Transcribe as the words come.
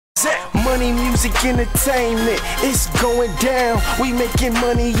Money, music, entertainment, it's going down. We making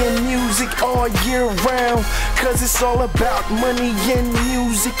money and music all year round, cause it's all about money and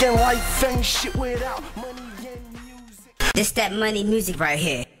music, and life ain't shit without money and music. This that money music right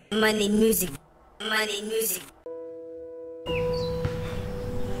here. Money music. Money music.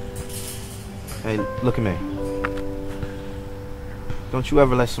 Hey, look at me. Don't you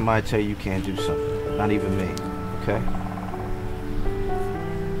ever let somebody tell you can't do something. Not even me, okay?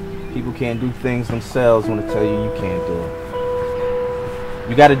 People can't do things themselves when they tell you you can't do it.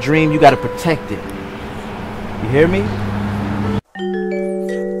 You got a dream, you got to protect it. You hear me?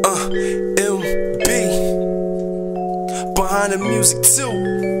 MB behind the music too.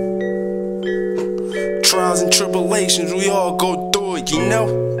 Trials and tribulations, we all go through it, you know?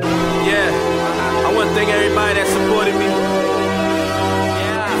 Yeah, I want to thank everybody that supported me.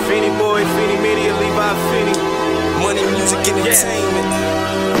 Yeah, Feeniboy, FeeniMedia, Levi, Feeney. Money, music, entertainment.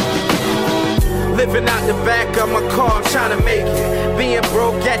 Living out the back of my car, I'm trying to make it. Being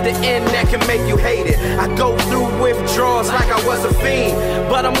broke at the end, that can make you hate it. I go through withdrawals like I was a fiend,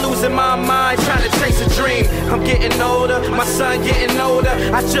 but I'm losing my mind trying to chase a dream. I'm getting older, my son getting older.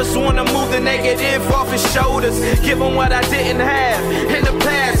 I just want to move the negative off his shoulders, give him what I didn't have in the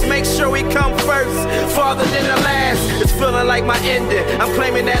past. Make sure he come first, farther than the last. It's feeling like my ending, I'm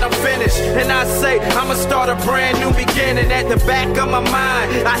claiming that I'm finished, and I say I'ma start a brand new beginning. At the back of my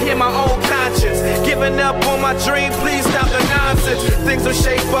mind, I hear my own conscience giving up on my dream, please stop the nonsense. Things will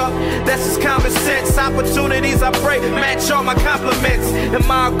shape up, that's just common sense. Opportunities I pray match all my compliments, and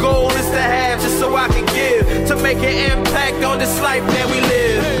my goal is to have just so I can give, to make an impact on this life that we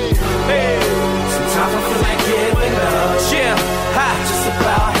live. Hey. Sometimes I feel like giving up. Yeah, ha. Just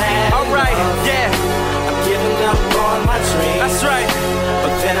about half. Alright, yeah. I'm giving up on my dreams. That's right.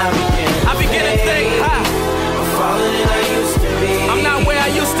 But then I begin to think, ha. I'm falling than I used to be. I'm not where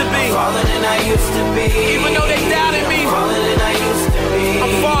I used to be. I'm falling than I used to be. Even though they doubted me, I'm falling than I used to be.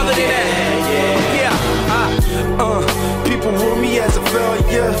 I'm farther than that. Yeah. People rule me as a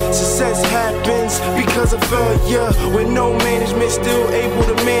failure. Success happens because of failure. With no management, still able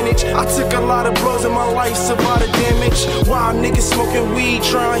to manage. I took a lot of blows in my life, survived the damage. While niggas smoking weed,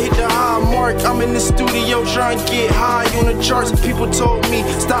 trying to hit the high mark. I'm in the studio trying to get high on the charts. People told me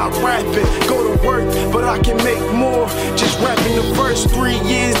stop rapping, go to work, but I can make more. Just rapping the first 3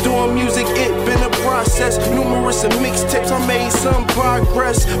 years doing music, it been a process. Numerous of mixtapes, I made some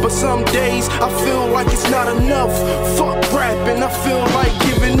progress, but some days I feel like it's not enough. Fuck rapping, I feel like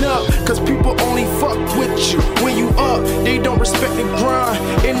giving up, cause people only fuck with you when you up. They don't respect the grind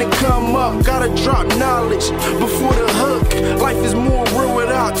and the come up. Gotta drop knowledge before the hook. Life is more real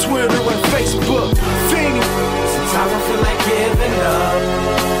without Twitter and Facebook. Feeney. Sometimes I feel like giving up,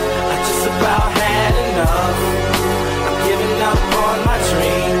 I just about had enough. I'm giving up on my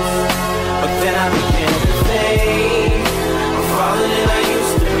dreams, but then I begin to think I'm falling than I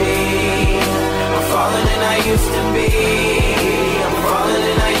used to be. I'm falling than I used to be. I'm falling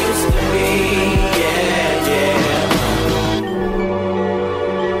than I used to be. Yeah, yeah.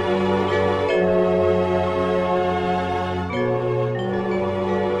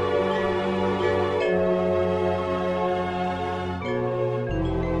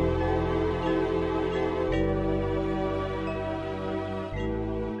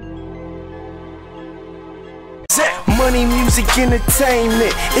 Money, music,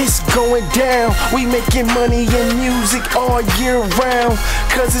 entertainment, it's going down. We making money and music all year round,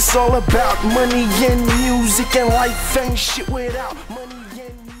 cause it's all about money and music, and life ain't shit without money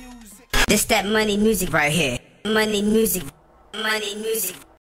and music. This that money music right here. Money music. Money music.